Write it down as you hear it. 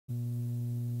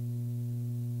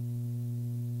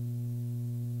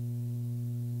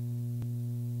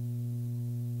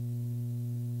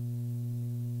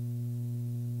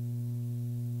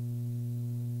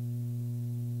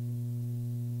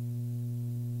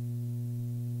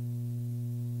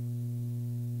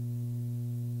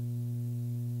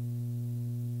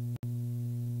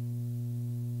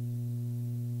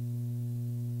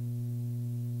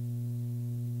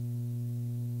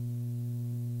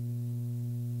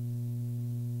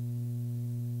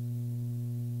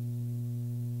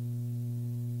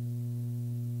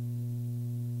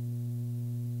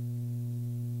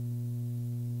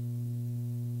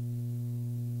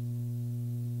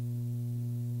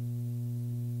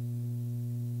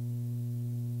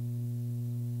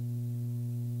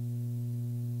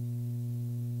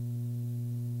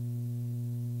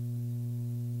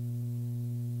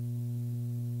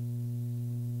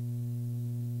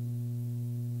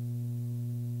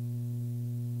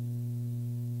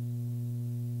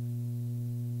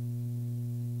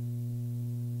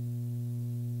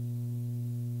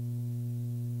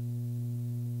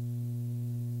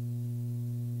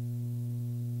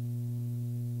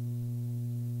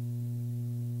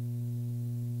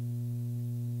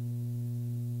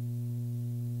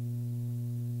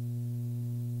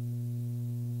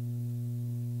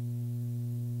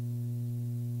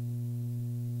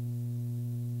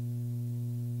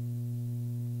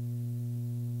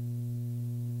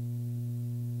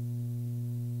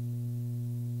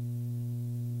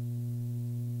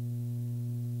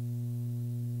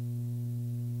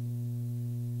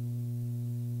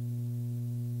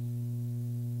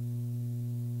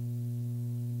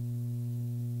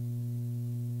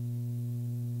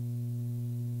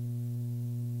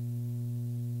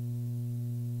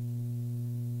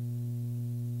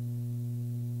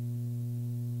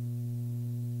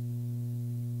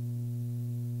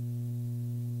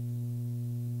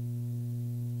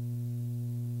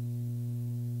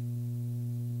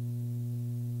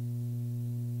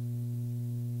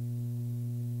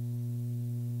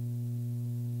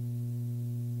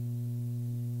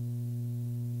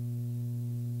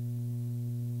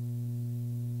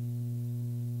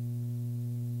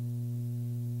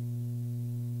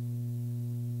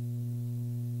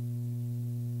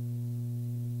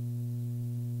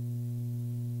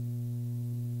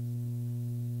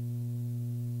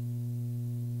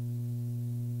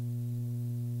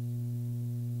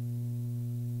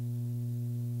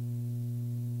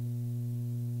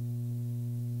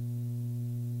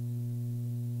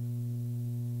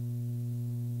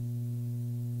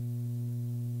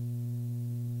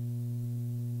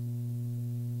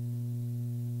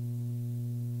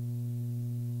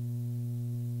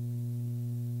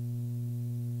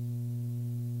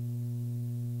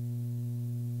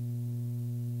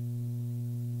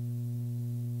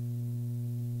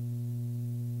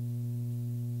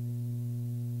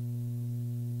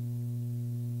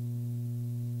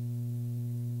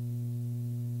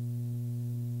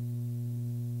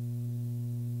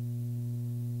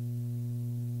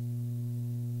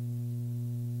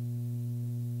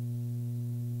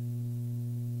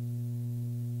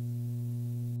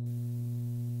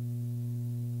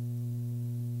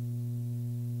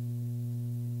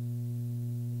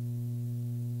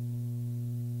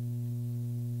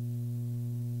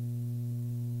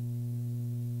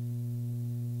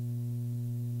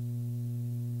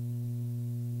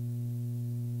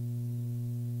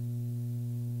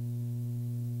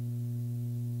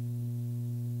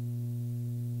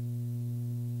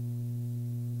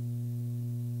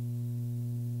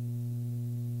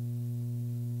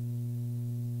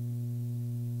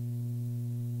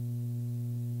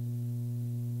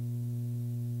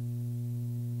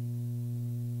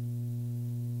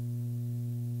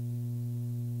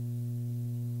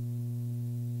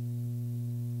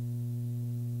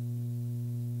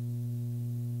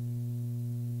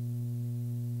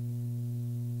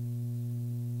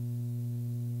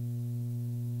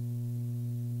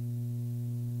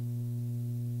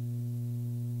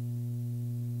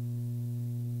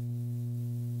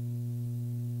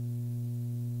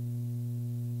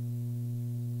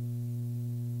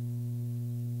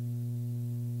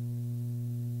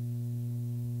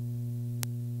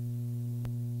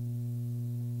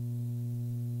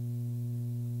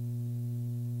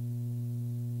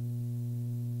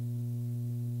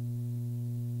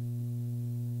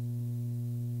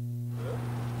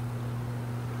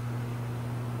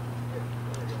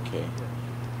Okay.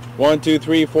 1, 2,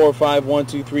 3, 4, 5. 1,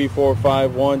 2, 3, 4,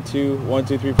 5. 1, 2, 1,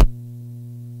 2, 3, 4.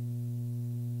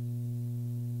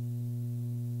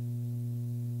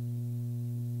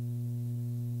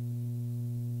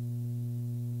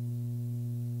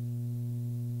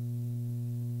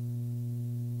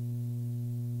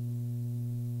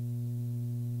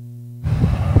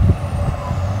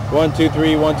 One, two,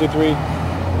 three, 1, 2, 3.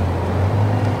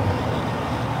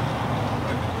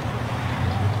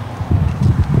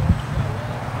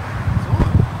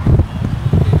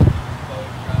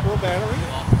 Full battery.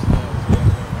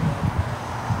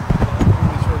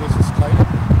 Make sure this is tight.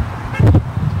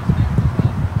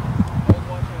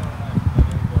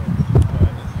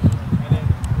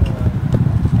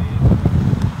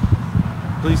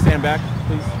 Please stand back,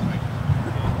 please.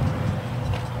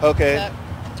 Okay.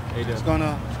 It's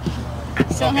gonna.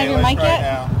 You don't have your mic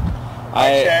yet?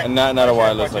 Not a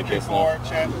wireless like this. No.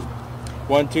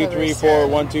 1, 2, 3, 4.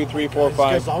 1, 2, 3, 4,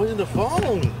 5. He's always in the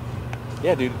phone.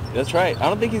 Yeah, dude, that's right. I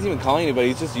don't think he's even calling anybody.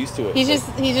 He's just used to it. He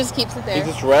just keeps it there. He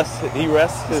just rests. He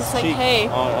rests his just like, cheek hey,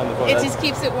 on the phone. It just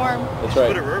keeps it warm. That's right.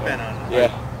 Put a rubber band on.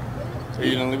 Yeah. So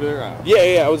you gonna leave it around?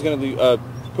 Yeah. I was gonna leave.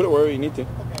 Put it wherever you need to.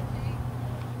 Okay.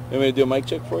 You want me to do a mic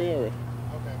check for you, or? Okay.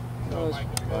 No, it's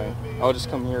fine. I'll just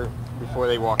come here before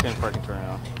they walk in, so I can turn it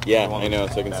on. Yeah, I know.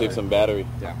 So I can save some battery.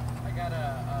 Yeah.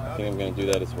 I think I'm gonna do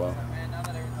that as well.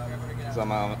 So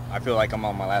I feel like I'm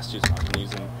on my last juice. I've been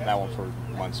using that one for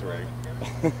months already.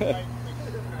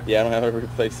 Yeah, I don't have a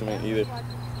replacement either.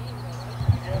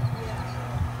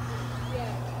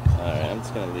 Alright, I'm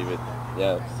just gonna leave it.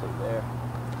 Yeah, so there.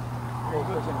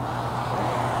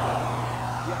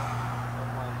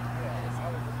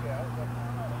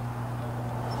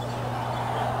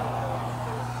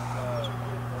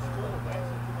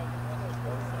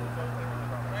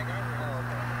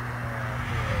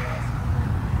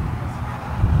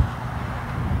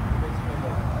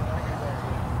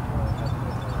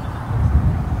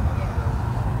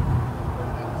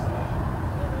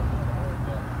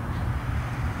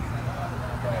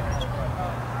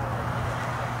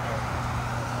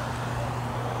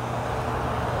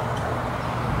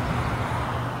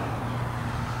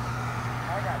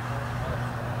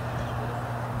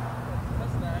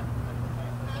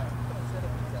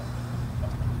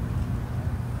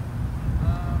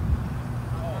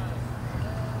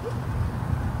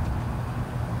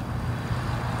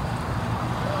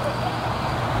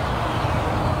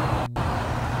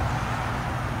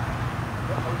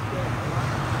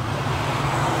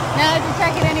 Now to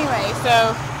check it anyway,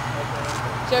 so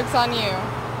joke's on you.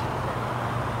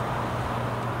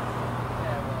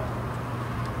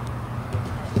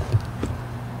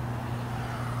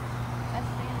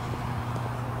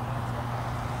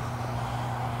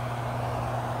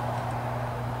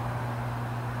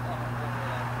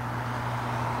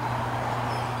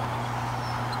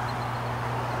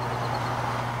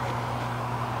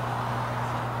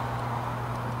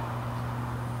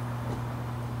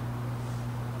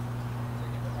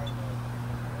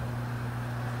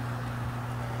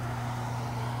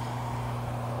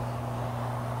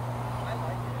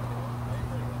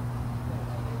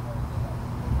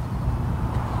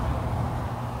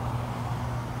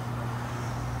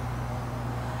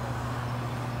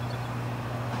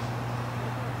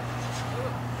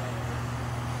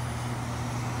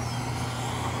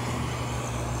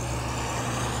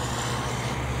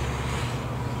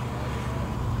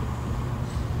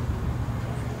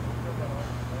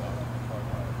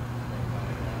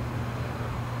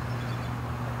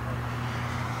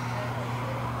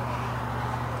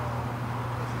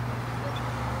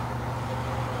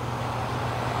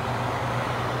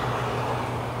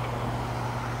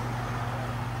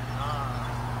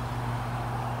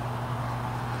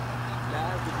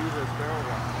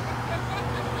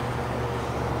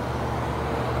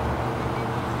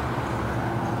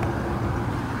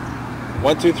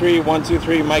 One, two, three, 1, 2,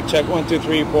 3, mic check, 1, 2,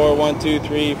 3, 4, 1, 2,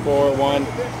 3, 4, 1.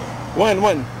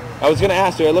 1. I was gonna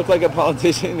ask her, I look like a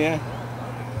politician, yeah.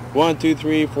 1, 2,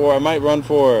 3, 4, I might run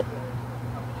for.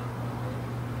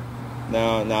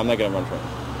 No, I'm not gonna run for it.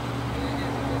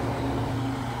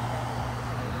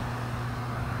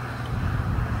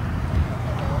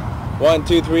 One,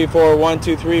 2, 3, 4, 1,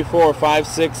 2, 3, 4, 5,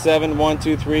 6, 7, 1,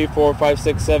 2, 3, 4, 5,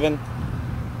 6, 7.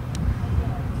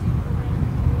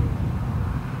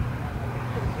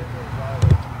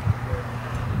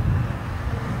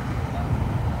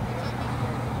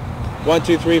 1,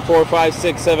 2, 3, 4, 5,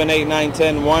 6, 7, 8, 9,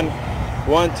 10, 1.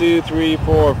 1, 2, 3,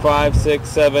 4, 5, 6,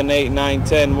 7, 8, 9,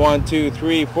 10. 1, 2,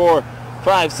 3, 4,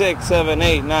 5, 6, 7,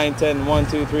 8, 9, 10. 1,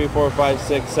 2, 3, 4, 5,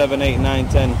 6, 7, 8, 9,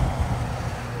 10. 1,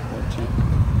 2.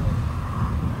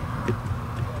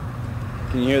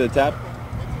 Can you hear the tap?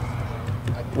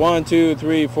 1, 2,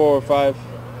 3, 4, 5.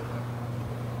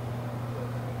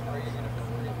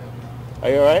 Are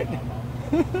you all right?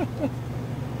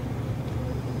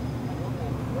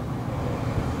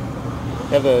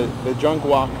 Have the drunk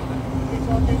walk.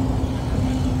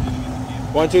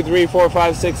 1, 2, 3, 4,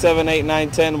 5, 6, 7, 8,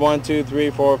 9, 10. 1, 2, 3,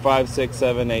 4, 5, 6,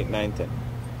 7, 8, 9, 10.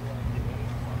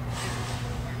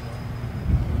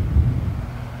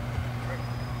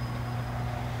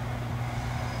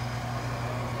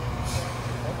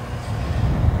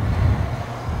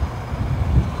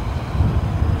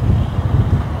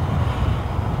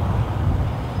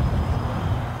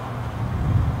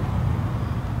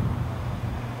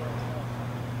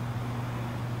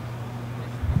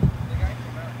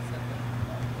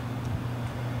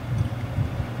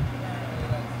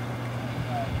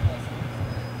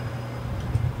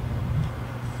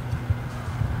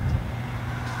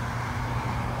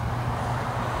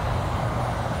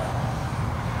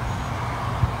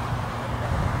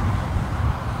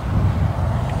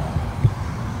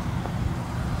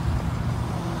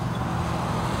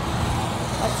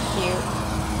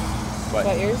 Is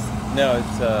that yours? No,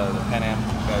 it's the Pan Am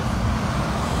guys.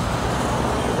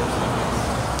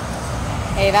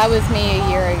 Hey, that was me a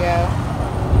year ago.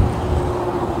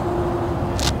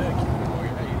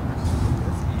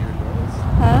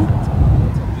 Huh?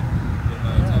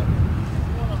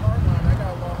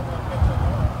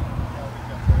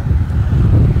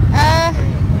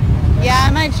 Yeah,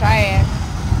 I might try it.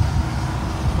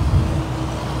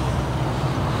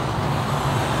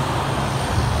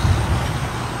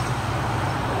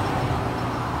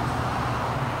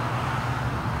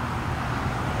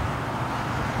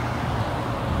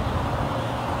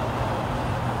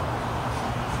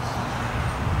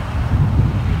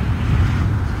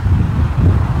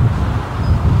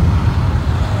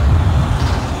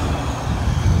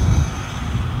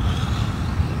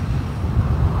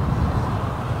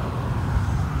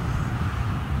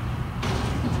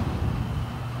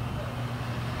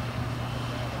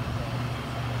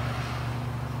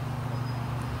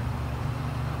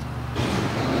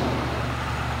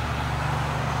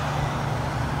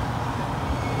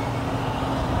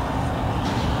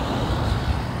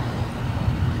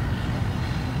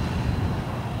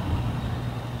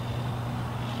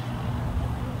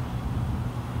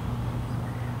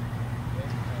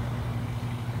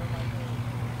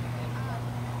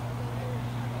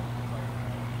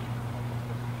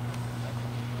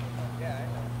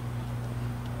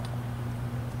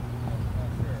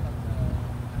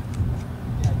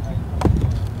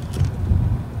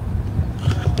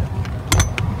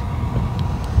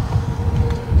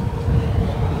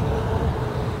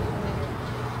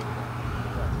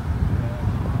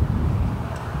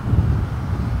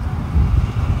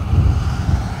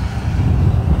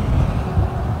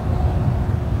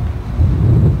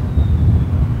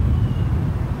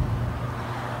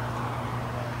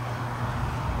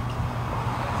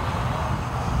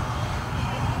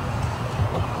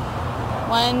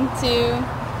 One, 2,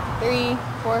 3,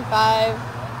 4, 5,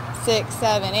 6,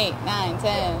 7, 8, 9,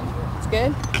 10. It's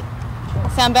good?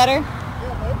 Sound better?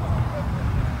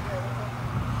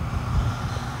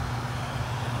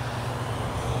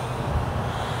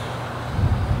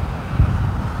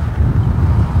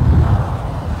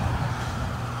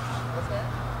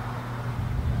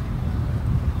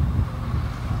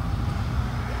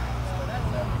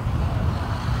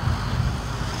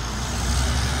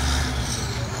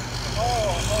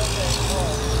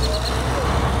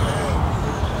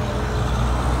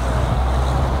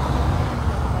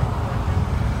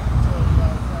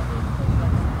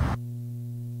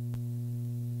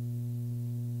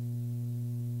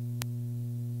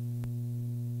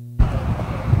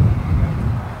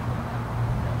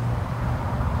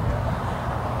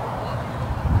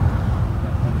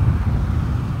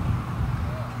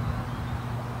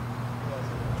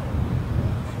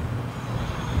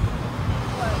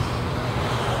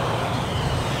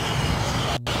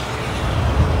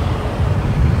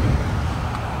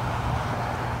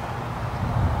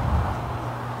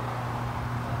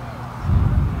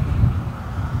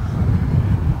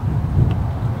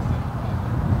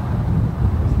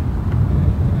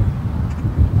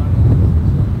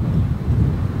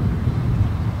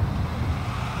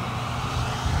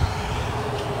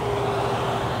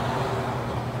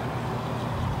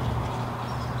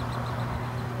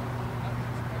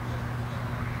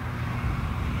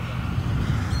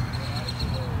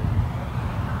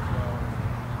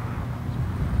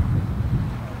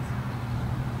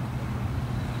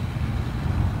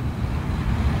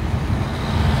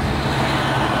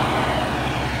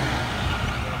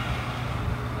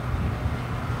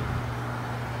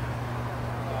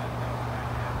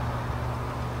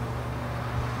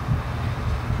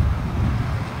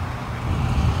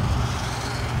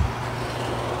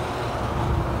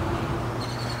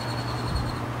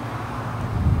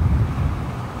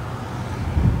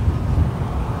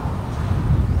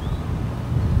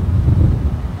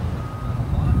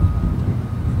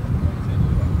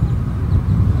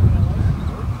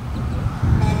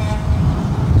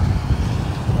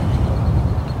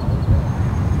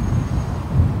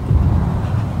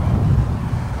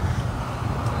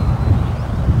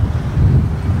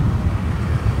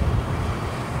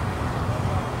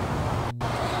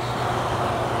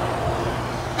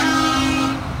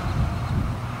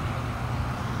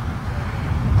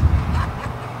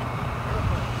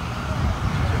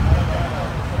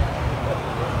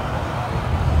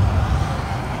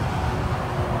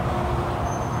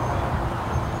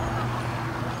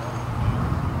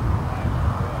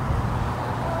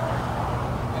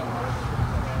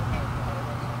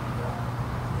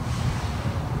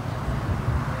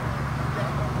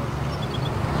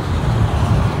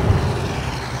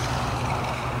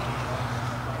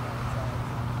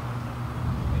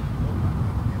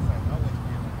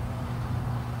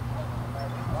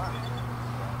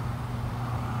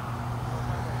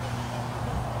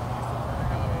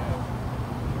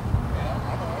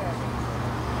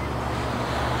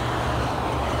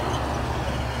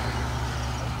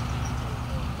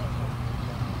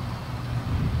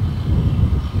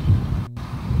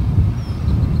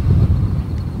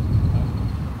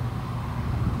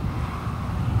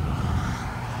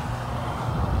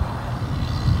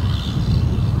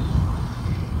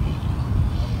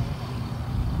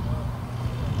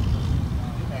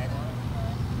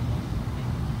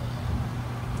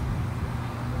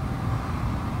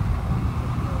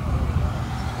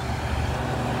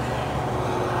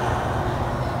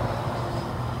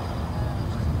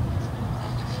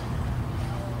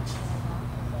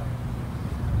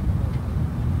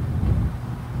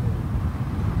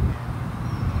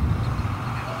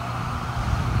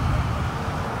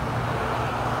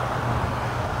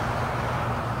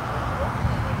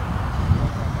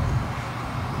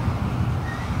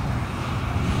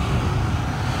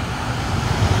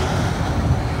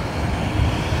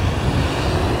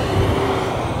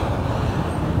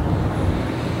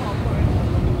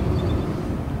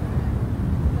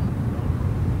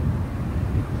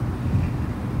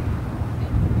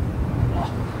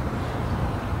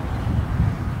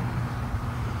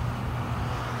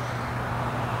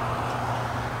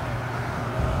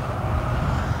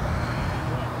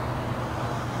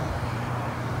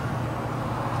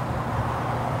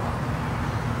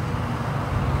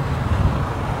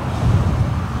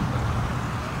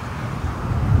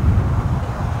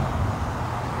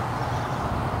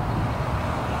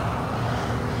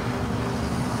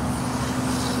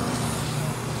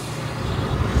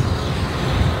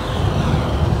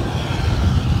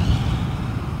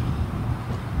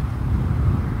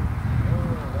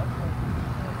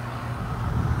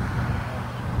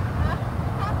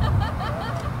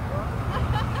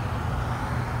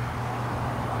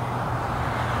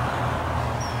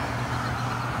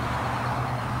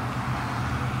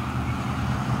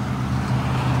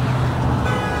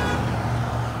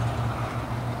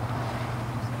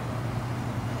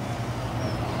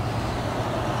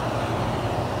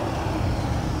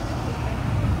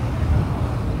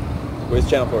 Which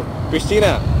channel 4?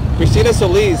 Christina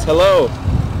Solis, hello.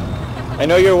 I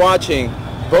know you're watching.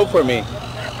 Vote for me.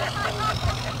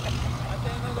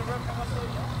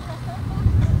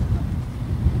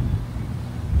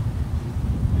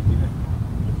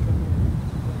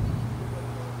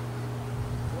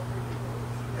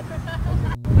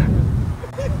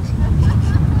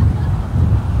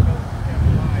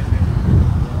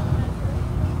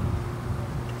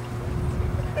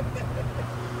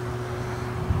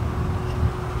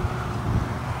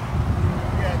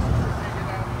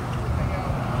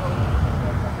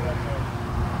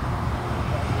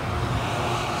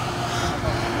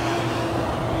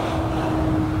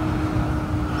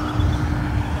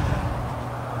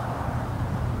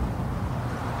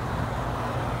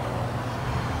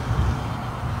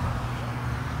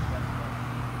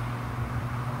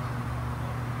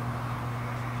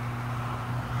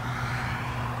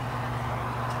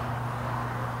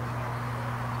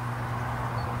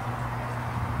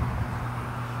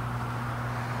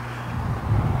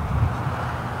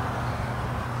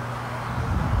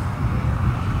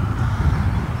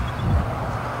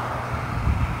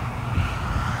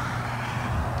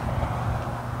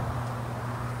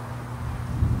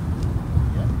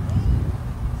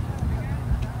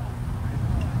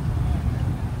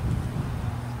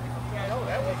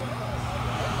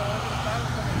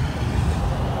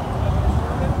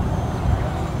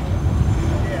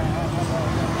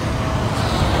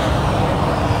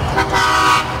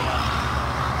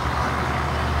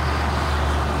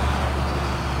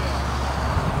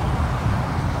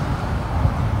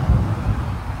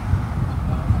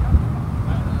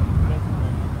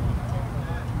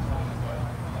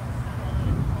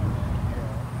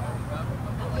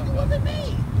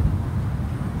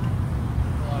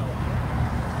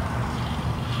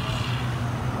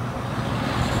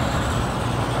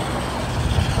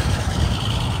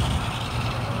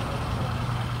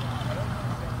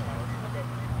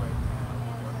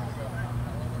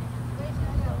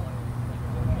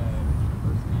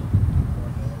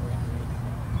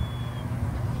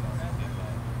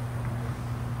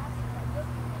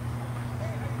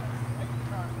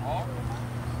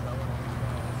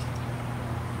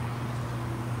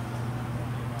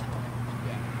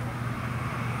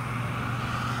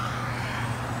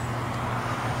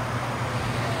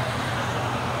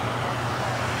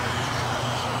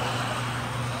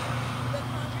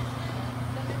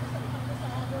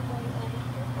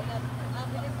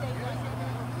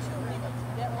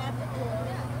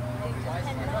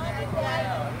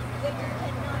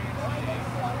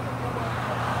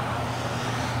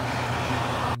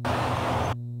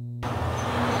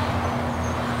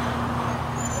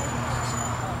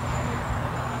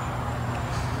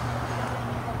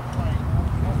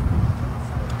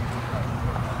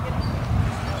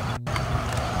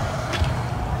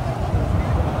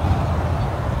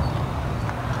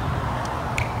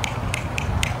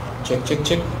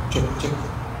 Check.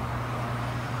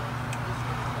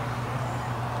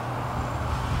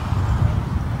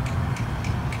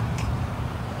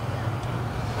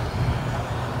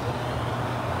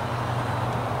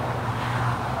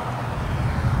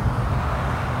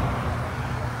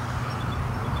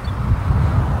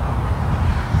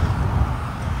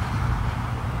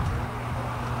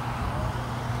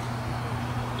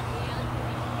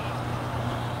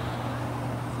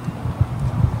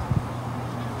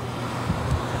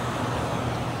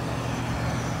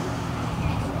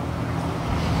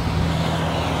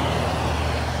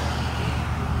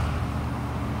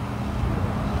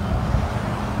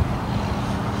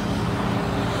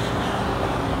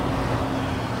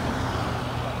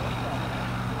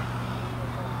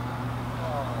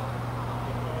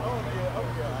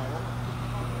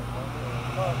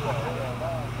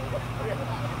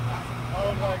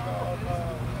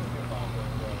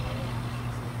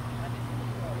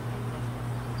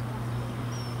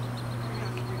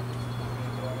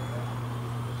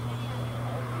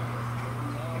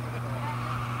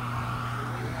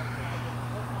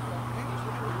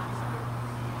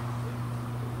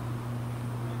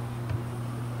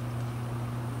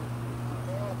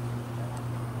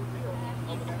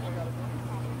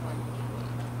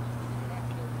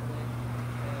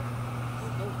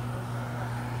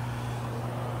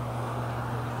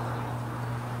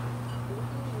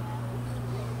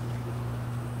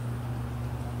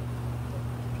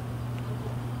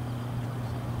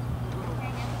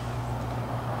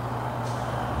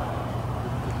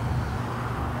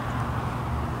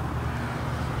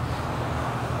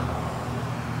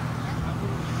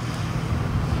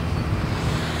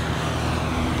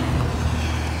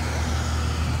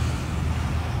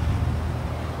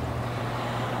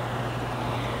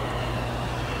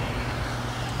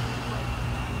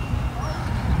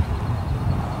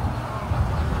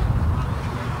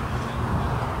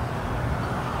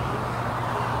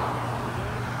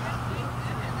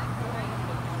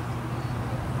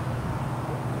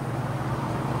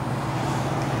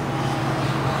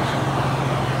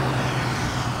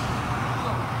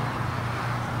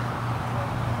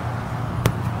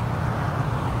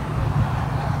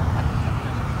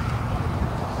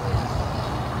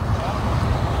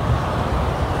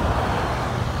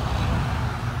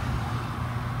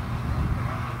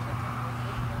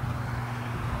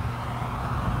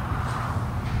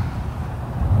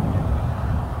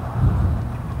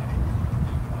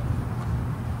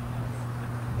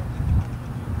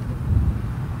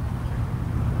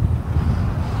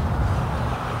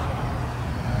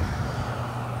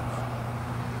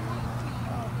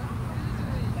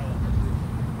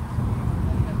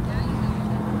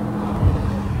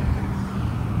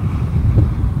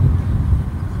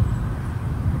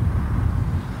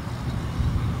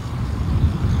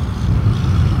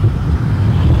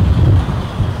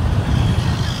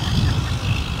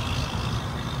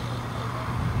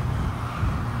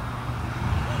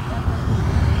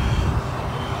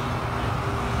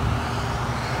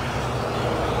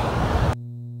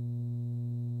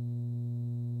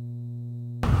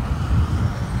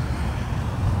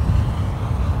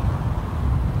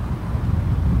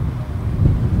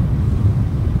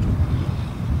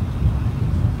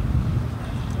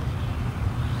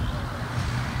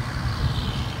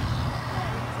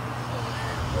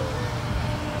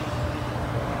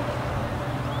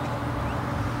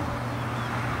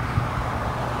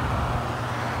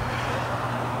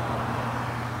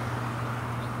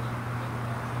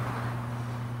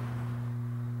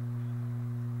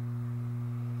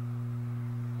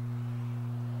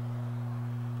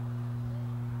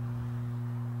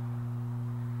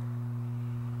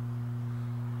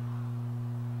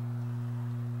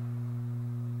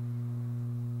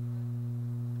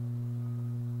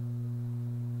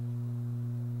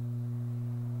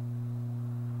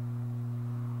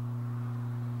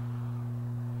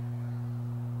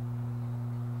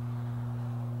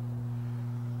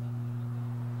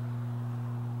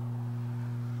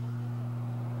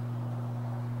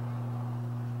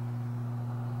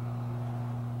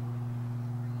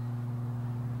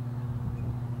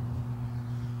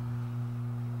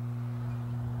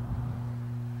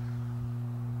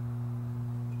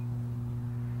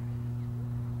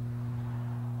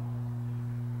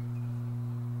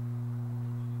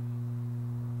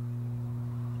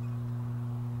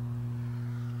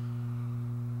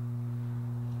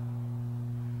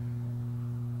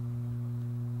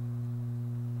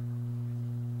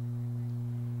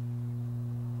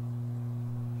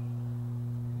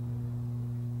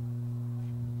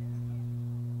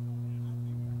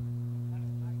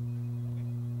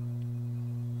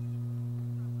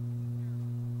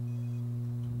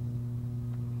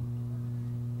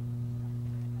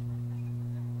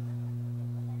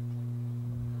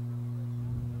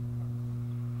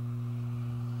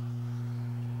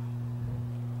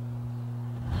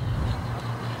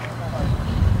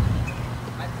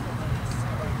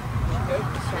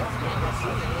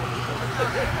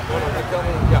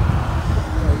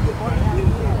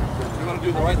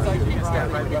 right side, you can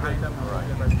stand right behind them.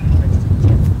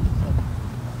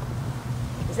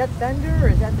 Is that thunder or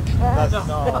is that the truck?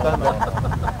 No,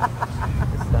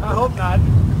 I hope not.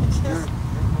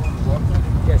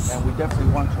 Yes. And we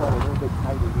definitely want to try a little bit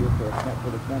tighter here for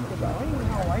the camera shot.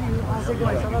 How's it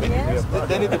going? Some of you?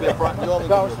 They need to be up front. You all need to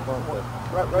be up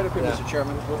front. Right up here, Mr.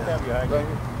 Chairman. We'll have you right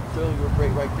here. Phil, you're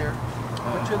great right there.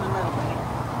 Put you in the middle, man.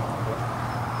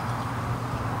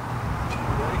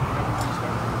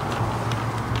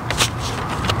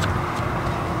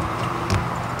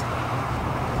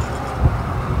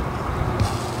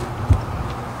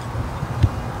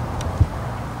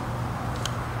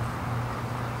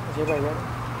 Is everybody ready?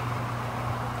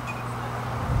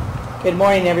 Good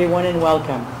morning, everyone, and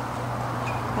welcome.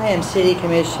 I am City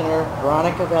Commissioner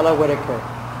Veronica Vela Whitaker.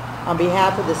 On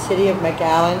behalf of the City of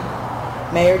McAllen,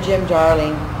 Mayor Jim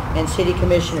Darling, and City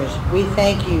Commissioners, we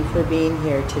thank you for being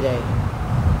here today.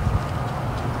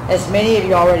 As many of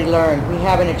you already learned, we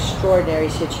have an extraordinary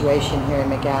situation here in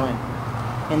McAllen.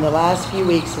 In the last few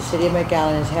weeks, the City of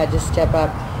McAllen has had to step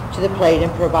up to the plate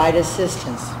and provide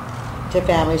assistance to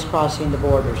families crossing the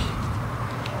borders.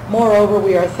 Moreover,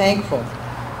 we are thankful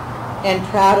and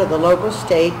proud of the local,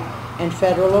 state, and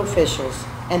federal officials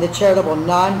and the charitable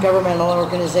non-governmental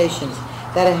organizations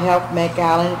that have helped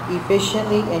McAllen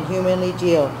efficiently and humanly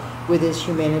deal with this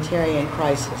humanitarian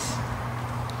crisis.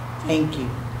 Thank you.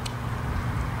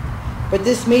 But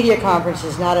this media conference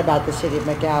is not about the City of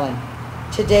McAllen.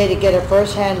 Today, to get a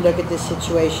first-hand look at this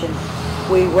situation,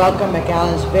 we welcome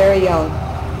McAllen's very own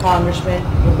Congressman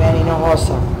Ruben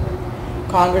Hinojosa,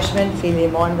 Congressman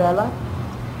Filimon Vela,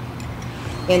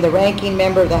 and the ranking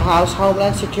member of the House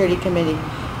Homeland Security Committee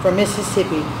for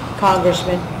Mississippi,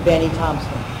 Congressman Benny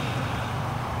Thompson.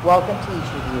 Welcome to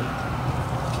each of you.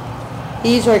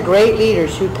 These are great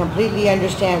leaders who completely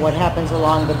understand what happens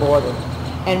along the border,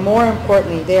 and more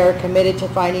importantly, they are committed to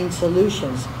finding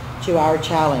solutions to our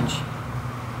challenge.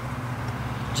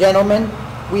 Gentlemen,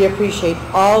 we appreciate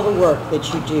all the work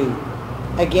that you do.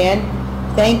 Again,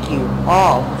 thank you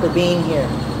all for being here.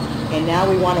 And now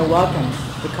we want to welcome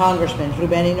the Congressman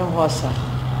Ruben Hinojosa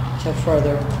to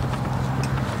further.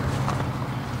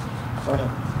 Go ahead.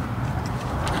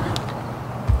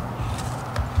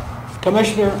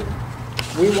 Commissioner,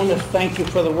 we want to thank you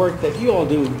for the work that you all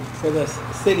do for the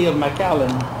City of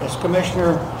McAllen. As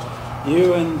Commissioner,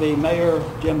 you and the Mayor,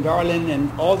 Jim Darling,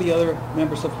 and all the other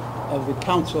members of the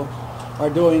Council are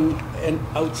doing an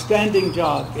outstanding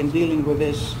job in dealing with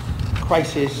this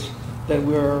crisis that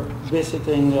we're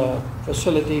visiting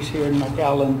facilities here in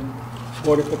McAllen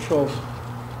Border Patrol.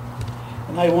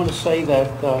 And I want to say that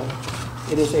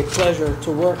it is a pleasure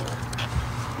to work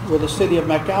with the City of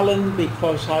McAllen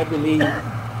because I believe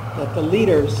that the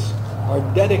leaders are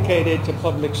dedicated to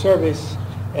public service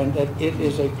and that it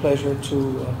is a pleasure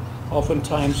to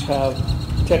oftentimes have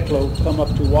TECLO come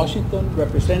up to Washington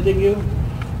representing you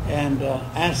and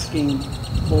asking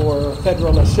for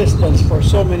federal assistance for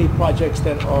so many projects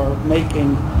that are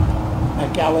making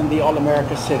McAllen the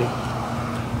All-America City.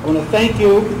 I want to thank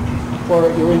you for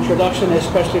your introduction,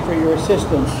 especially for your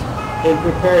assistance in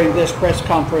preparing this press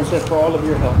conference and for all of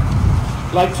your help.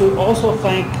 I'd like to also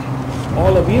thank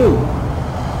all of you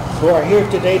who are here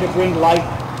today to bring light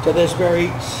to this very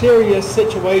serious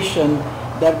situation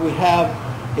that we have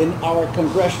in our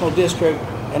congressional district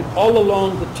and all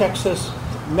along the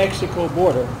Texas-Mexico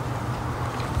border.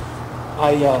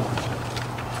 I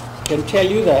can tell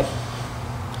you that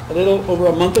a little over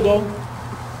a month ago,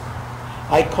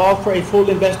 I called for a full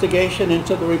investigation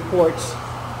into the reports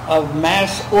of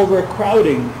mass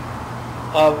overcrowding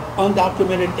of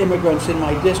undocumented immigrants in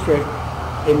my district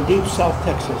in deep South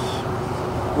Texas.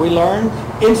 We learned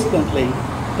instantly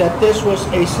that this was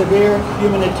a severe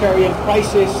humanitarian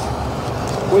crisis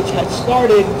which had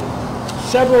started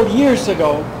several years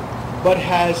ago but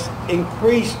has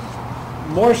increased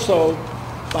more so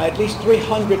by at least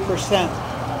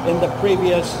 300% in the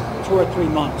previous 2 or 3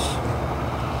 months.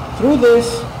 Through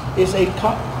this is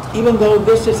even though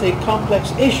this is a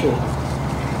complex issue,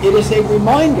 it is a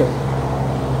reminder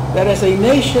that as a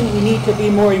nation we need to be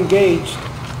more engaged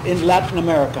in Latin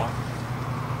America.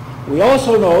 We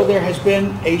also know there has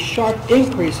been a sharp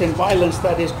increase in violence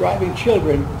that is driving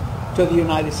children to the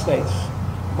United States.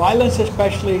 Violence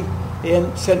especially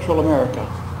in Central America.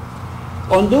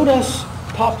 Honduras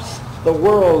tops the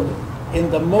world in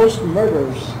the most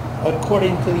murders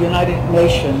according to the United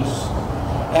Nations,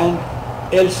 and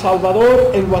El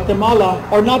Salvador and Guatemala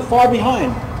are not far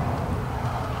behind.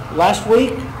 Last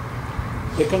week,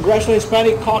 the Congressional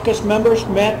Hispanic Caucus members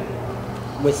met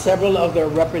with several of their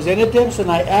representatives, and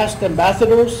I asked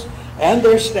ambassadors and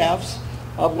their staffs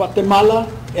of Guatemala,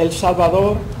 El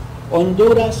Salvador,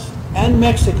 Honduras, and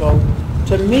Mexico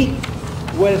to meet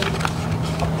with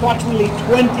approximately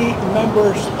 20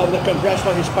 members of the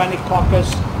Congressional Hispanic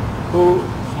Caucus who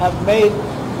have made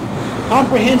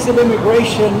comprehensive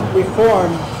immigration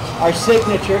reform our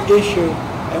signature issue,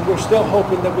 and we're still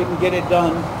hoping that we can get it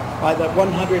done by the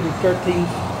 113th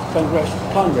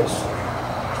Congress.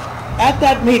 At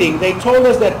that meeting, they told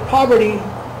us that poverty,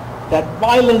 that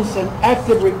violence and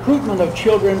active recruitment of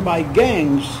children by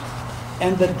gangs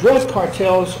and the drug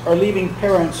cartels are leaving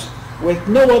parents with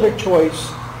no other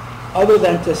choice other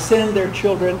than to send their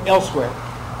children elsewhere,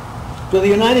 to the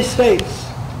United States,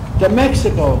 to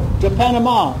Mexico, to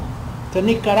Panama, to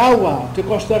Nicaragua, to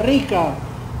Costa Rica,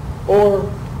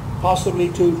 or possibly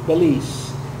to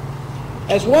Belize.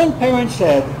 As one parent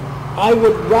said, "I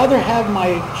would rather have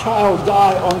my child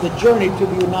die on the journey to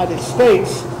the United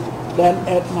States than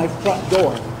at my front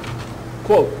door."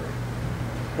 Quote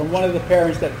from one of the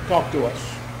parents that talked to us.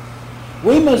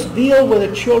 We must deal with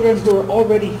the children who are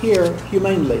already here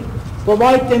humanely,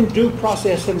 provide them due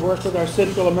process, and work with our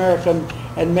Central American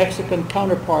and Mexican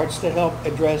counterparts to help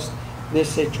address this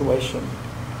situation.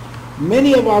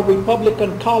 Many of our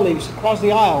Republican colleagues across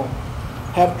the aisle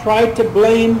have tried to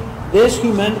blame this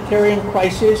humanitarian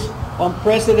crisis on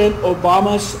President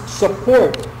Obama's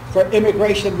support for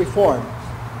immigration reform,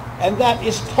 and that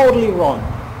is totally wrong.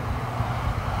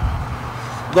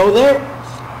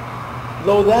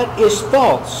 Though that is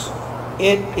false,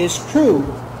 it is true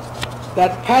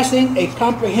that passing a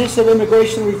comprehensive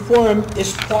immigration reform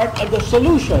is part of the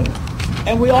solution,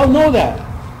 and we all know that.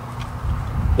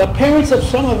 The parents of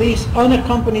some of these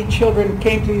unaccompanied children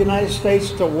came to the United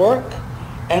States to work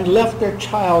and left their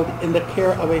child in the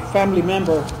care of a family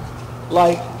member,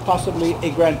 like possibly a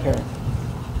grandparent.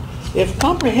 If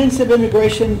comprehensive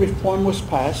immigration reform was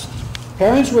passed,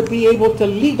 parents would be able to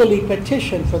legally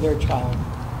petition for their child.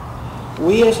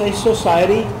 We as a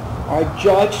society are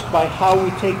judged by how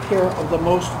we take care of the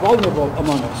most vulnerable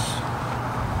among us.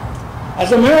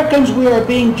 As Americans, we are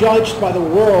being judged by the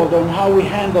world on how we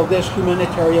handle this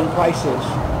humanitarian crisis.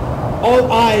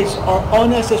 All eyes are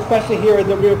on us, especially here in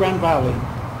the Rio Grande Valley.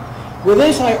 With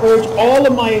this, I urge all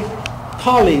of my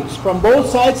colleagues from both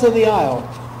sides of the aisle,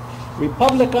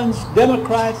 Republicans,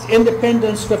 Democrats,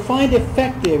 Independents, to find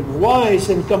effective, wise,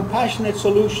 and compassionate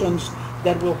solutions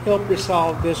that will help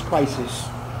resolve this crisis.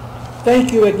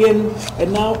 Thank you again,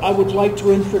 and now I would like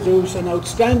to introduce an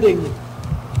outstanding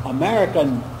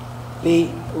American, the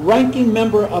ranking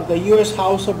member of the U.S.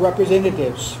 House of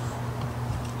Representatives,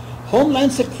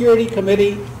 Homeland Security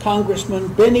Committee Congressman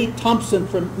Benny Thompson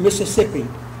from Mississippi.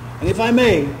 And if I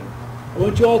may, I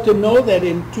want you all to know that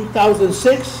in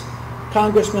 2006,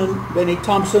 Congressman Benny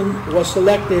Thompson was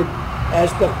selected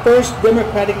as the first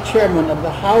Democratic chairman of the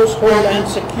House Homeland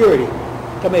Security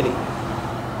Committee.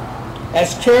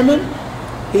 As chairman,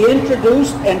 he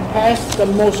introduced and passed the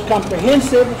most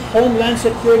comprehensive Homeland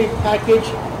Security package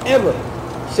ever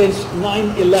since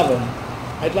 9/11.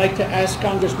 I'd like to ask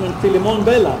Congressman Filimon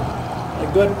Vela, a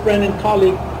good friend and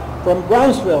colleague from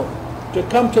Brownsville, to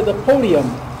come to the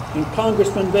podium, and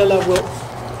Congressman Vela will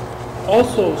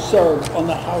also serve on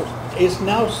the House, is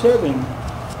now serving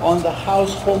on the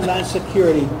House Homeland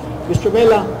Security. Mr.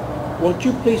 Vela, won't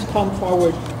you please come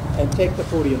forward and take the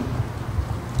podium?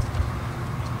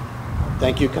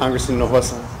 Thank you, Congressman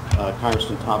Hinojosa.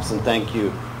 Congressman Thompson, thank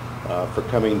you for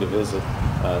coming to visit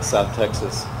South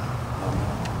Texas.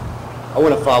 I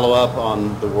want to follow up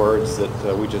on the words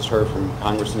that we just heard from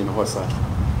Congressman Hinojosa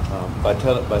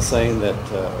by saying that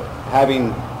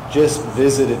having just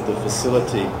visited the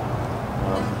facility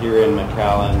here in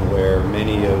McAllen, where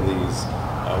many of these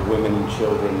women and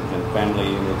children and family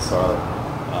units are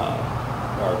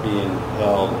being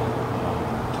held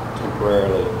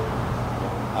temporarily.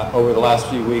 Over the last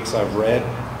few weeks, I've read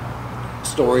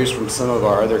stories from some of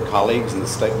our other colleagues in the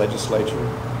state legislature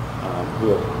who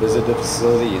have visited the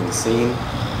facility and seen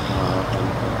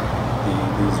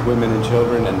these women and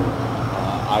children, and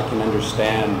I can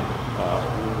understand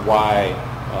why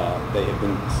they have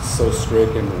been so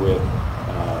stricken with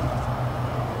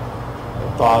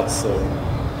thoughts of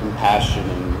compassion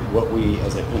and what we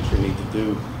as a country need to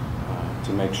do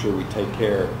to make sure we take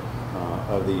care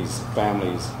of these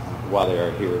families while they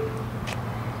are here.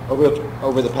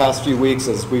 Over the past few weeks,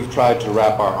 as we've tried to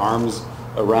wrap our arms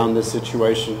around this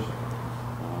situation,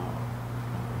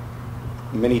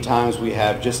 many times we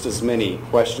have just as many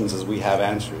questions as we have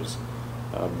answers.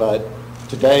 But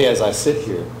today, as I sit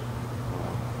here,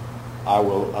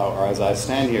 as I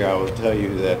stand here, I will tell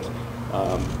you that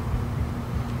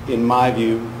in my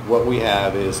view, what we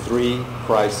have is three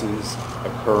crises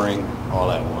occurring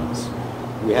all at once.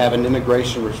 We have an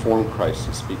immigration reform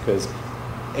crisis because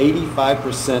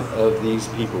 85% of these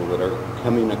people that are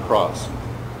coming across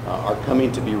are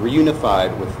coming to be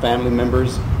reunified with family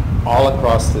members all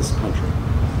across this country.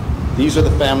 These are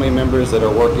the family members that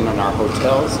are working in our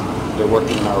hotels, they're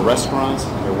working in our restaurants,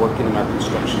 and they're working in our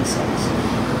construction sites.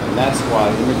 And that's why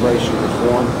immigration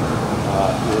reform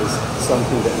is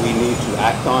something that we need to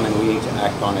act on, and we need to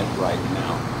act on it right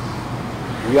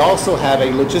now. We also have a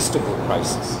logistical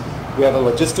crisis. We have a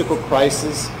logistical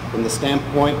crisis from the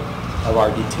standpoint of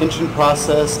our detention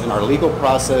process and our legal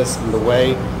process and the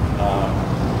way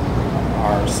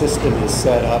our system is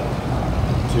set up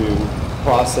to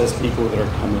process people that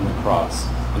are coming across.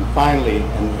 And finally,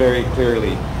 and very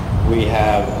clearly, we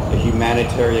have a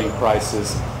humanitarian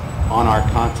crisis on our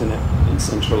continent in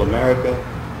Central America.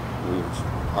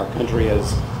 Our country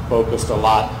has focused a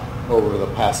lot over the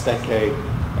past decade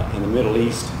in the Middle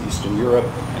East, Eastern Europe,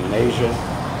 and in Asia.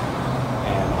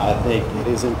 And I think it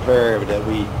is imperative that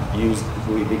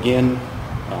we begin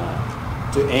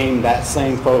to aim that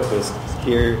same focus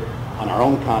here on our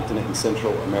own continent in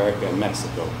Central America and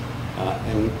Mexico.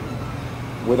 And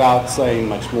without saying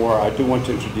much more, I do want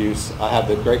to introduce, I have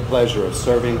the great pleasure of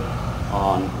serving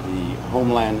on the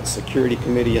Homeland Security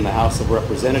Committee in the House of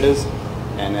Representatives,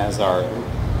 and as our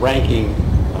ranking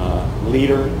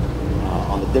leader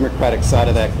on the Democratic side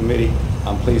of that committee,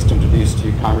 I'm pleased to introduce to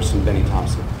you Congressman Benny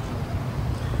Thompson.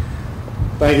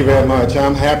 Thank you very much.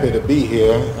 I'm happy to be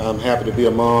here. I'm happy to be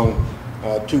among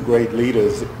two great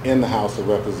leaders in the House of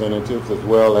Representatives, as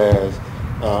well as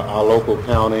our local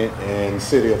county and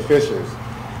city officials.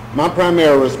 My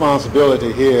primary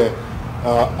responsibility here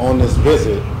on this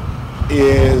visit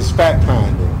is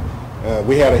fact-finding.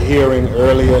 We had a hearing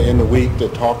earlier in the week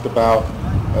that talked about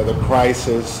the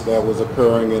crisis that was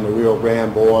occurring in the Rio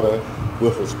Grande border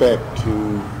with respect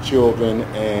to children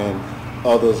and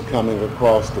others coming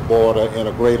across the border in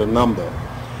a greater number.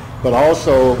 But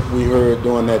also we heard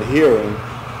during that hearing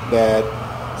that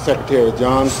Secretary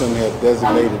Johnson had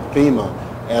designated FEMA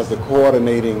as the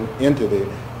coordinating entity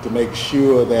to make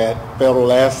sure that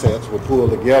federal assets were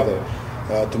pulled together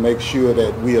to make sure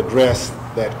that we address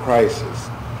that crisis.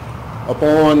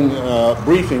 Upon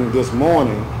briefing this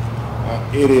morning,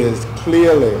 it is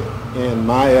clearly, in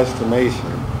my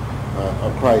estimation,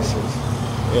 a crisis.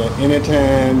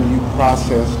 Anytime you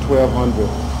process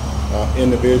 1,200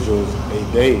 individuals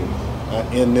a day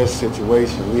in this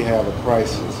situation, we have a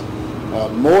crisis.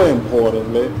 More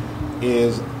importantly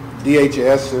is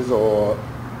DHS's or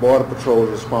Border Patrol's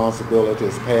responsibility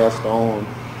is passed on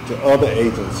to other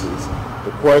agencies.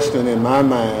 The question in my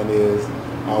mind is,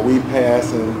 are we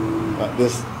passing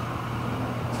this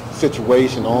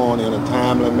situation on in a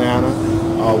timely manner?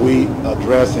 Are we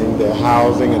addressing their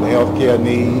housing and health care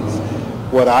needs?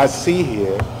 What I see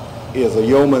here is a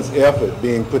yeoman's effort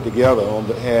being put together on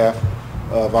behalf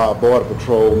of our Border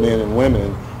Patrol men and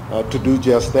women to do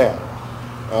just that.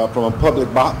 From a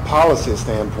public policy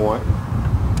standpoint,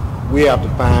 we have to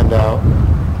find out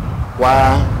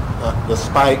why the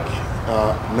spike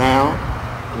now.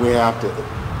 We have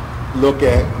to look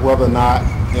at whether or not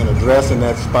in addressing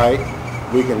that spike,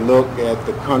 we can look at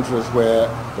the countries where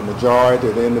the majority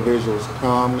of the individuals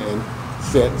come and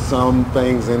set some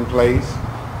things in place.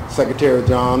 Secretary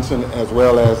Johnson, as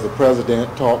well as the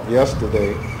President, talked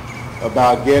yesterday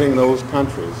about getting those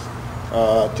countries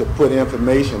to put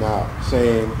information out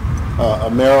saying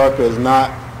America is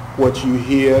not what you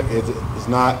hear, it's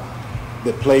not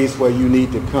the place where you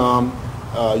need to come,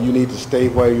 you need to stay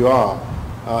where you are.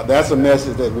 That's a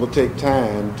message that will take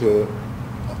time to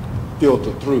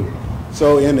filter through.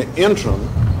 So in the interim,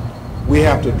 we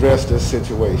have to address this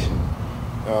situation.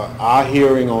 Our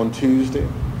hearing on Tuesday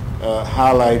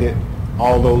highlighted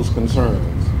all those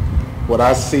concerns. What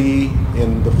I see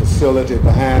in the facility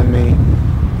behind me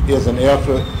is an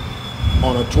effort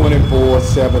on a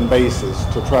 24/7 basis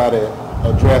to try to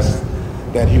address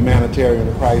that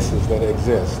humanitarian crisis that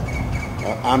exists.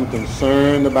 I'm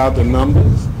concerned about the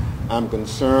numbers. I'm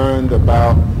concerned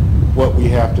about what we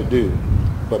have to do.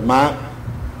 But my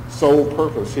sole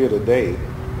purpose here today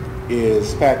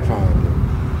is fact-finding.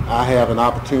 I have an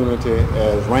opportunity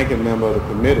as ranking member of the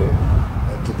committee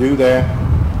to do that.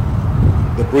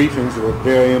 The briefings were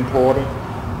very important.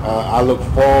 I look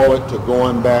forward to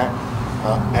going back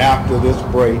after this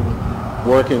break,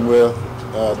 working with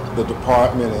the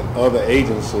department and other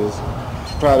agencies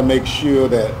to try to make sure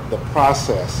that the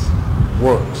process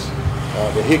works.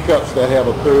 The hiccups that have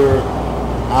occurred,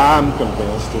 I'm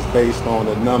convinced, is based on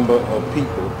the number of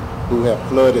people who have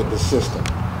flooded the system.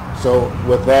 So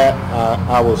with that,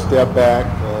 I will step back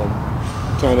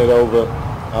and turn it over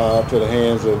to the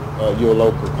hands of your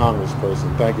local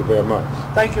congressperson. Thank you very much.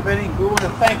 Thank you, Benny. We want to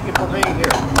thank you for being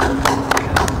here.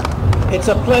 It's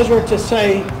a pleasure to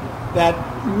say that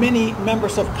many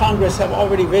members of Congress have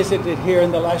already visited here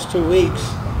in the last 2 weeks,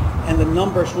 and the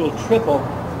numbers will triple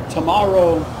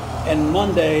tomorrow and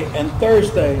Monday and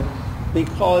Thursday,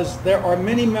 because there are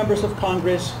many members of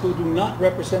Congress who do not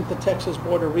represent the Texas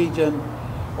border region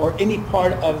or any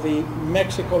part of the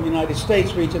Mexico-United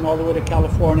States region all the way to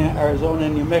California, Arizona,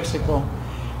 and New Mexico,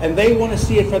 and they want to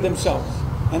see it for themselves.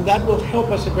 And that will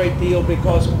help us a great deal,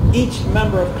 because each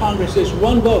member of Congress is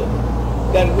one vote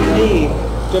that we need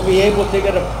to be able to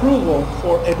get approval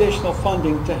for additional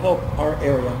funding to help our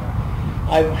area.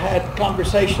 I've had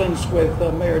conversations with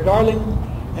Mayor Darling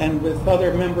and with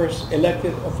other members,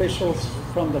 elected officials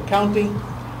from the county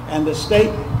and the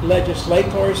state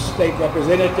legislators, state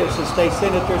representatives and state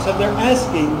senators, and they're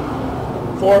asking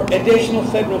for additional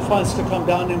federal funds to come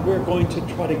down, and we're going to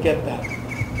try to get that.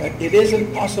 It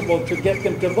isn't possible to get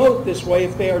them to vote this way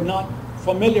if they are not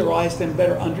familiarized and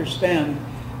better understand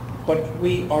what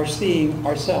we are seeing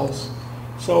ourselves.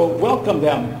 So welcome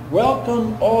them.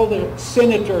 Welcome all the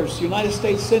senators, United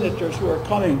States senators who are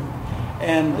coming,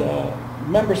 and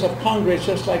members of Congress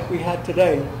just like we had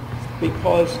today,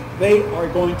 because they are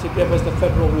going to give us the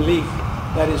federal relief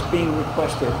that is being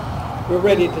requested. We're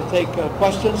ready to take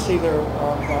questions, either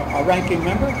our ranking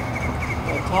member,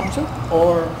 Thompson,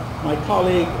 or my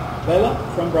colleague Bella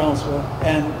from Brownsville,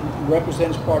 and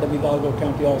represents part of Hidalgo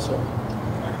County also.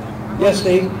 Yes,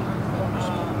 Steve?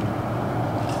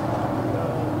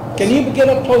 Can you get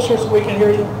up closer so we can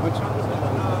hear you?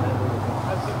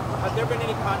 Has there been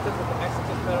any contact with the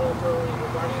Mexican federal authorities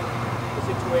regarding the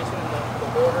situation in the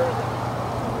borders?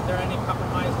 Is there any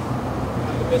compromise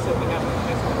on the visit we have with the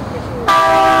Mexican officials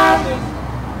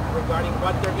regarding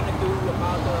what they're going to do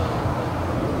about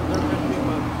their country?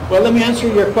 Well, let me answer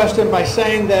your question by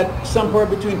saying that somewhere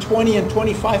between 20 and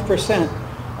 25%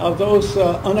 of those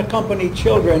unaccompanied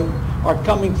children are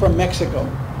coming from Mexico.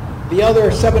 The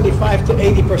other 75 to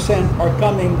 80% are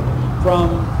coming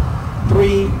from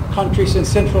 3 countries in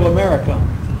Central America.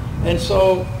 And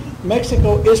so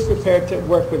Mexico is prepared to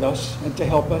work with us and to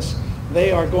help us.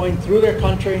 They are going through their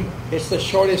country. It's the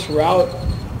shortest route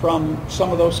from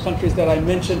some of those countries that I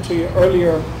mentioned to you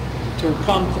earlier to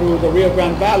come through the Rio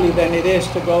Grande Valley than it is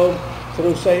to go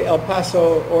through, say, El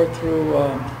Paso or through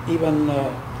even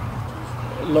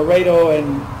Laredo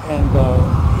and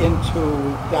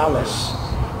into Dallas.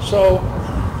 So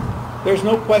there's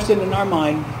no question in our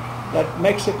mind that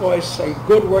Mexico is a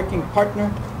good working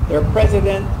partner. Their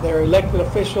president, their elected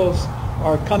officials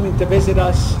are coming to visit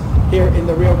us here in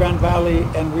the Rio Grande Valley,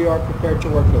 and we are prepared to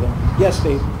work with them. Yes,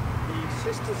 Steve?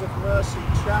 The Sisters of Mercy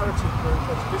charity group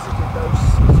has visited those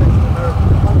Central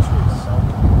American countries.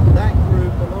 That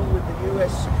group, along with the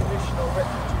U.S. Commission on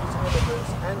Refugees and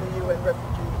Immigrants and the UN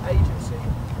Refugee Agency,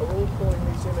 are all calling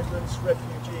these immigrants refugees.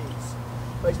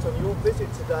 Based on your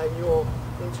visit today, your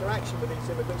interaction with these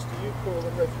immigrants, do you call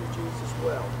them refugees as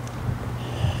well?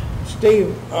 Steve,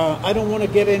 I don't want to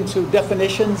get into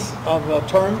definitions of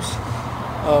terms,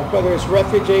 whether it's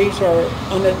refugees or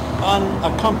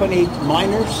unaccompanied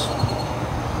minors.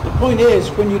 The point is,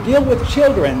 when you deal with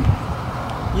children,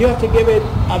 you have to give it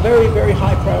a very, very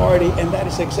high priority, and that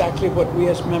is exactly what we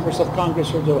as members of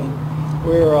Congress are doing.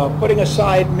 We're putting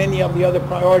aside many of the other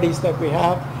priorities that we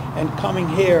have and coming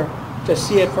here to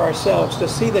see it for ourselves, to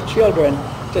see the children,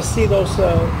 to see those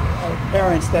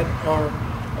parents that are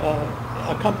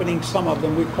accompanying some of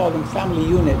them. We call them family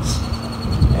units.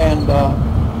 And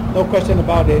no question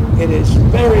about it, it is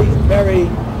very, very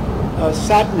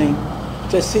saddening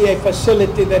to see a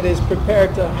facility that is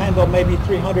prepared to handle maybe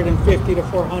 350 to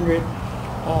 400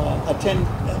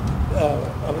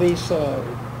 of these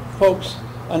folks,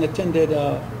 unattended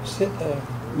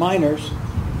minors,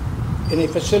 in a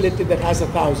facility that has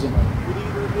 1,000.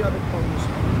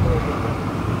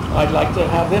 I'd like to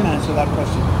have them answer that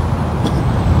question.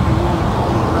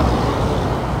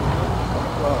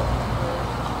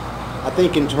 I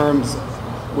think in terms,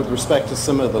 with respect to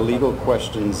some of the legal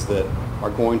questions that are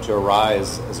going to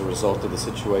arise as a result of the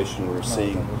situation we're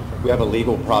seeing, we have a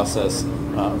legal process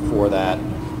for that,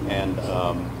 and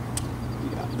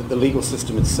the legal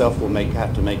system itself will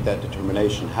have to make that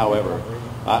determination. However,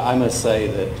 I must say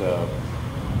that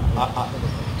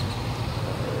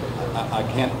I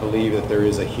can't believe that there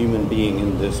is a human being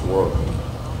in this world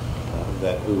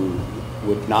who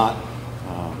would not,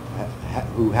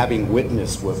 who having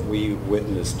witnessed what we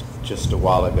witnessed just a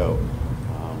while ago,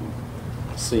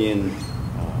 seeing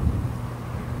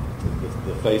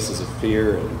the faces of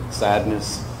fear and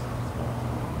sadness,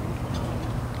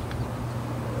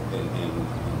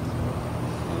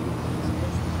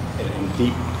 and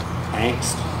deep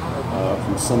angst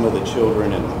from some of the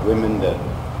children and women that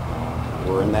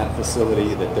were in that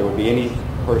facility, that there would be any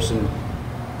person,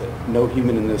 that no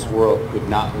human in this world could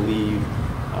not leave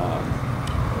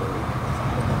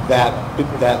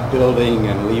that building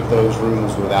and leave those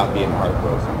rooms without being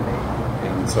heartbroken.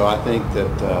 And so I think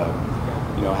that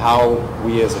how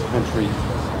we as a country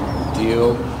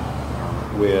deal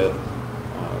with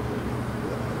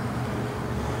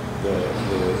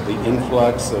the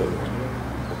influx of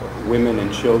women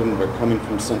and children that are coming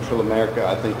from Central America,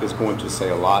 I think is going to say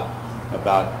a lot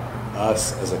about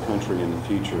us as a country in the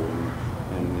future.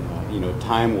 And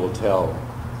time will tell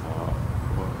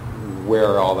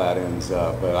where all that ends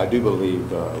up. But I do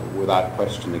believe, without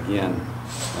question again,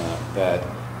 that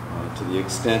to the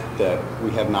extent that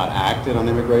we have not acted on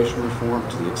immigration reform,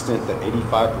 to the extent that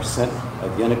 85%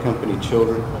 of the unaccompanied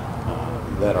children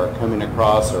that are coming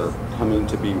across are coming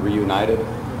to be reunited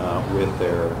with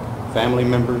their family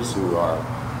members who are,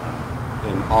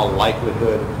 in all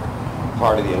likelihood,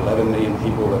 part of the 11 million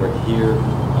people that are here.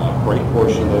 A great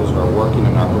portion of those are working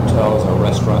in our hotels, our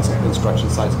restaurants, and construction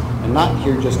sites, and not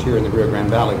just here in the Rio Grande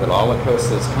Valley, but all across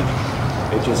this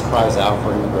country. It just cries out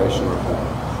for immigration reform.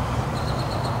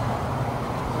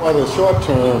 Well, the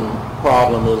short-term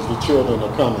problem is the children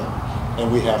are coming,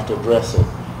 and we have to address it.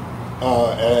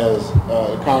 As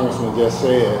the Congressman just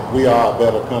said, we are a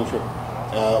better country.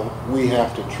 We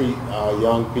have to treat our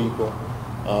young people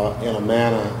in a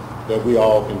manner that we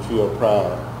all can feel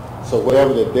proud. So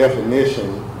whatever the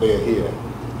definition, they're here.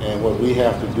 And what we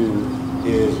have to do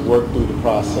is work through the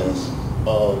process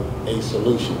of a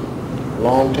solution.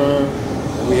 Long term,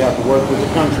 we have to work with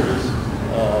the countries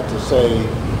to say,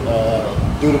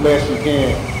 do the best you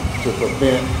can to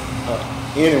prevent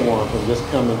anyone from just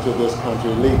coming to this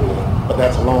country legally. But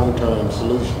that's a long-term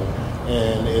solution.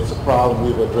 And it's a problem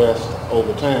we've addressed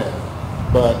over time.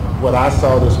 But what I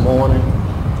saw this morning,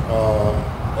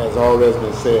 as already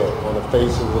been said, on the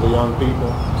faces of the young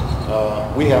people,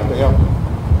 we have to help them.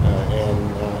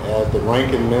 As the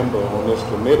ranking member on this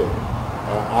committee,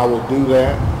 I will do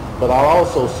that. But I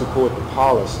also support the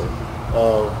policy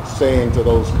of saying to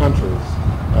those countries,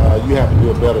 you have to do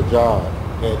a better job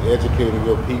at educating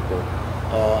your people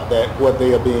that what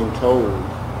they are being told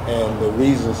and the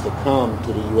reasons to come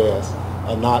to the U.S.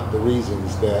 are not the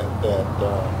reasons that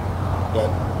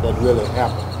really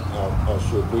happen or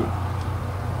should be.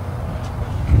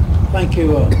 Thank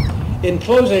you. In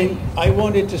closing, I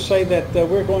wanted to say that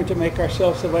we're going to make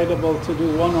ourselves available to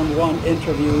do one-on-one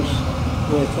interviews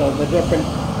with the different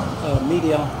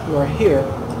media who are here.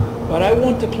 But I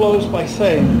want to close by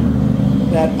saying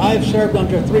that I've served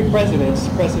under 3 presidents,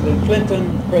 President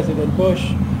Clinton, President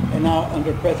Bush, and now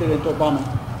under President Obama.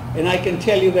 And I can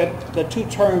tell you that the 2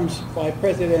 terms by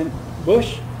President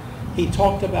Bush, he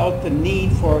talked about the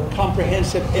need for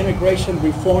comprehensive immigration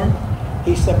reform.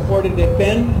 He supported it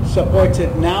then, supports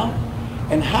it now,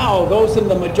 and how those in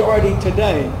the majority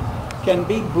today can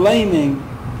be blaming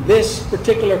this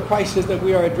particular crisis that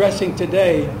we are addressing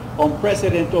today on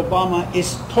President Obama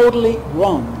is totally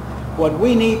wrong. What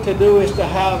we need to do is to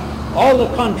have all the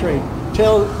country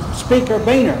tell Speaker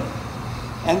Boehner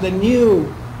and the new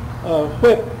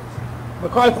Whip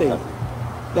McCarthy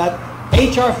that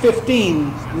H.R.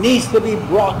 15 needs to be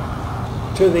brought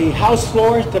to the House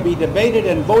floor to be debated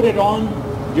and voted on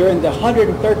during the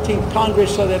 113th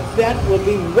Congress, so that will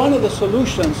be one of the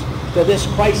solutions to this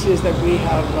crisis that we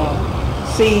have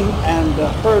seen and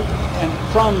heard and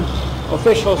from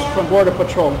officials from Border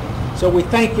Patrol. So we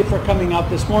thank you for coming out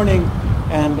this morning,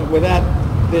 and with that,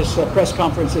 this press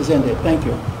conference is ended. Thank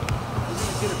you. We're going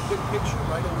to get a quick picture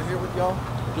right over here with y'all,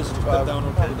 just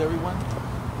with everyone,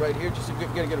 right here. Just to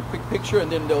get a quick picture, and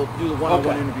then they'll do the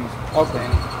one-on-one interviews. Okay.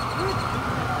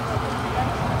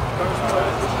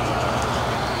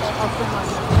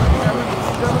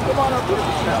 Come on up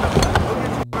here.